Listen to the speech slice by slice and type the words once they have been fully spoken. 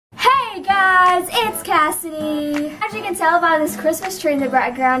Hey guys, it's Cassidy. As you can tell by this Christmas tree in the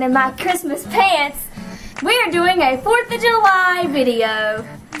background and my Christmas pants, we are doing a 4th of July video.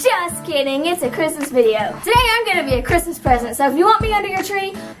 Just kidding, it's a Christmas video. Today I'm going to be a Christmas present, so if you want me under your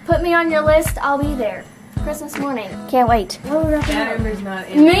tree, put me on your list, I'll be there. Christmas morning. Can't wait. Amber's not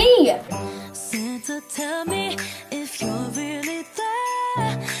in. Me! Santa, tell me if you're really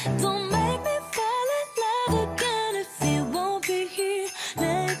there. Don't make me fall in love again if you won't be here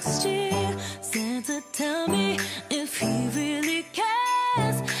next year. Santa, tell me if he really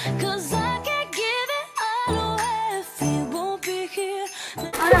cares, 'cause I can't give it all away if he won't be here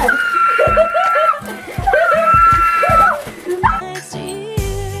next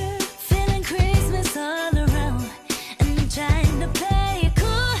year. Feeling Christmas all around and trying to play it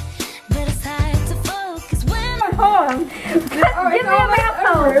cool, but it's hard to focus when Hold on. Give me a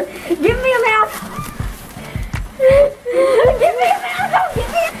mouthful. Give me a mouthful. Give me a mouthful. Give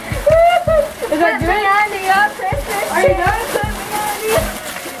me a Is that good? under your Christmas Are you tree. done? Put me on you.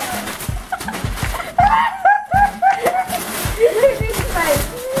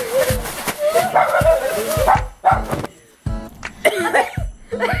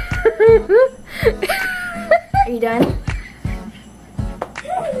 Are you done?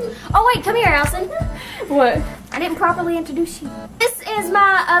 Oh wait, come here, Allison. What? I didn't properly introduce you. This is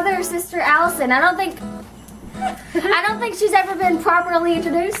my other sister, Allison. I don't think she's ever been properly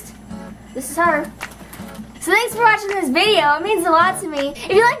introduced. This is her. So thanks for watching this video. It means a lot to me. If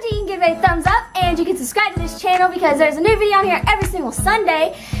you liked it, you can give it a thumbs up, and you can subscribe to this channel because there's a new video on here every single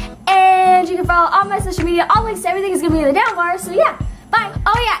Sunday. And you can follow all my social media. All links to everything is gonna be in the down bar. So yeah, bye.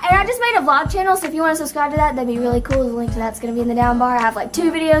 Oh yeah, and I just made a vlog channel, so if you want to subscribe to that, that'd be really cool. The link to that's gonna be in the down bar. I have like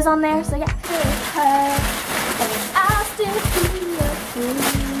 2 videos on there. So yeah. I'll still be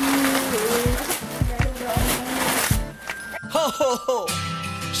Ho ho ho!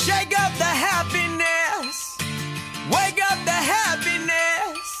 Shake up that